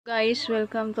Guys,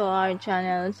 welcome to our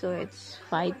channel. So it's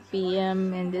 5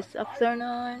 p.m. in this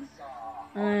afternoon,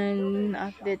 and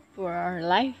update for our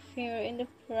life here in the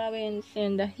province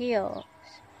in the hills.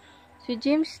 So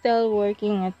Jim's still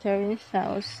working at Terrence's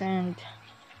house, and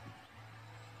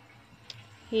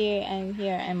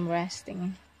I'm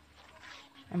resting.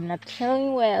 I'm not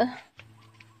feeling well.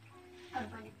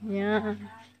 Yeah,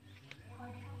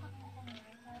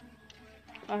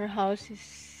 our house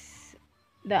is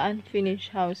the unfinished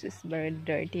house is very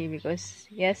dirty because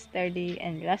yesterday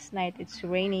and last night it's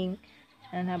raining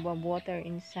and have a water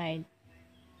inside.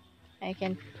 I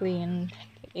can clean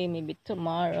maybe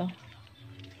tomorrow.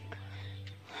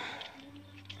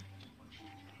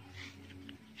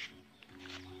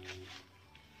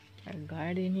 Our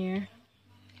garden here.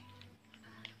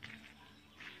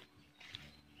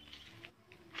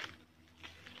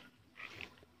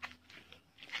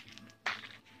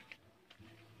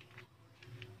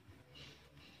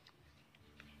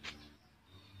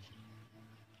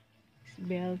 It's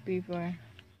bell pepper.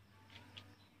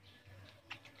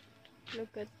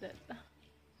 Look at that.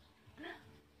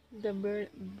 The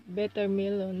better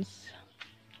melons.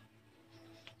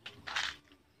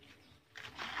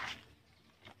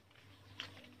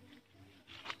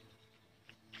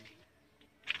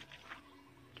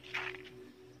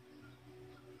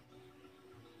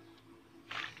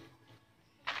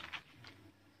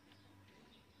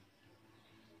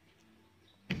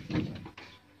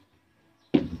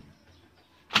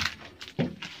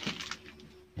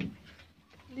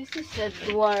 This is a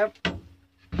dwarf.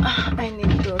 I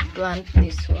need to plant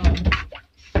this one.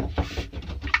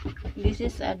 This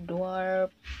is a dwarf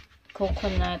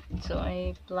coconut, so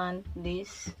I plant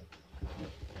this.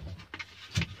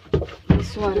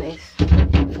 This one is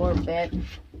for bed.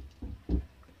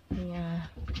 Yeah.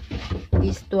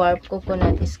 This dwarf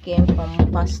coconut is came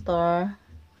from pastor.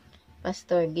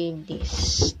 Pastor gave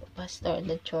this. Pastor at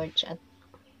the church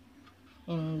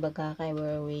in Bagakay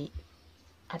where we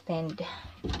attend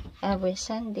every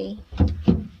Sunday.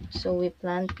 So we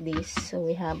plant this. So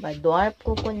we have a dwarf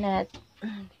coconut.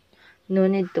 No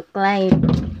need to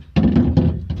climb.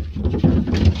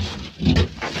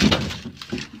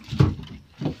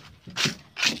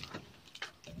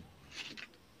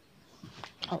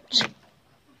 Ouch.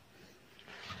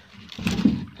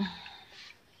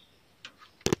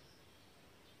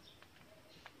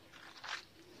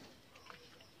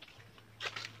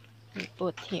 We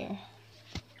put here.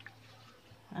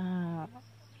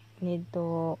 Need to,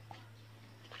 what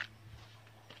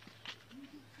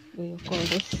do you call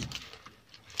this?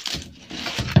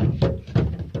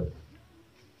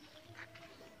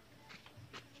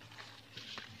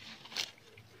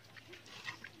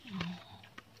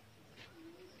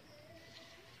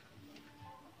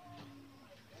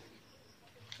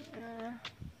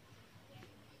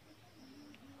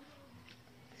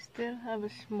 Still have a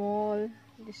small,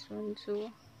 this one too.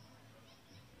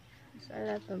 There's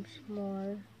a lot of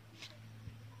small.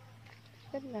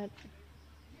 Look at that.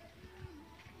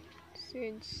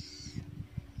 Seeds.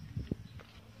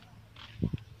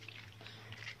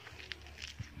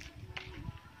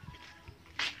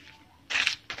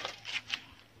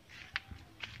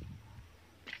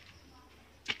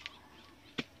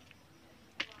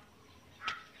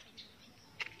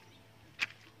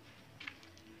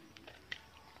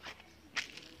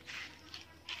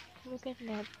 Look at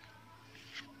that.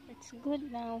 It's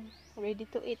good now. Ready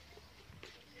to eat.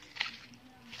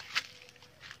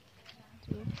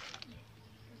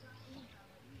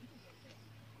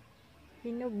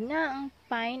 Hinog na ang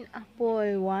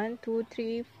pineapple. 1, 2,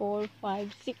 3, 4,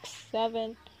 5, 6,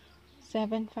 7.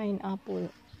 7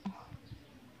 pineapple.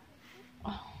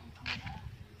 Oh.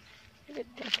 Look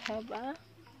at that haba.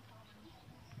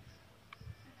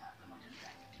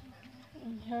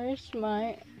 And here's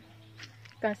my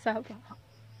cassava.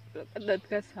 Look at that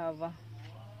cassava.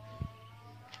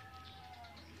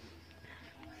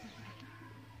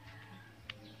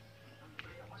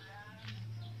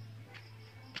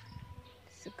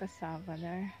 It's a cassava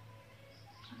there.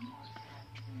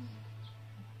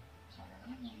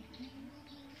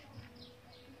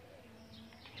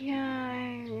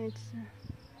 Yeah, it's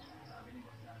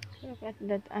look at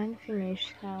that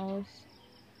unfinished house.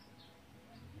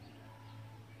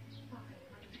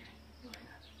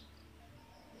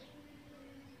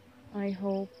 I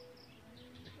hope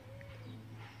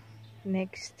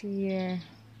next year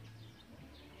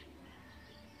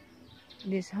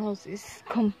this house is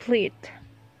complete.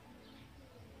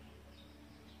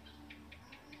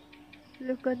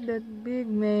 Look at that big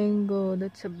mango.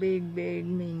 That's a big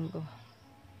mango.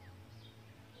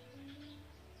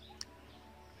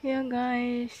 Yeah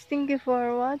guys, thank you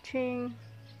for watching.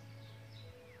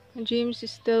 James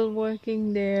is still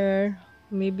working there.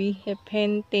 Maybe he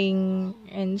painting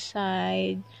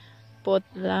inside, put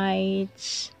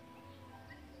lights.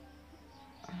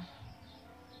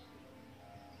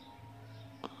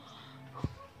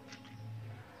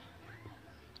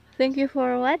 Thank you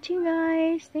for watching,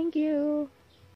 guys. Thank you.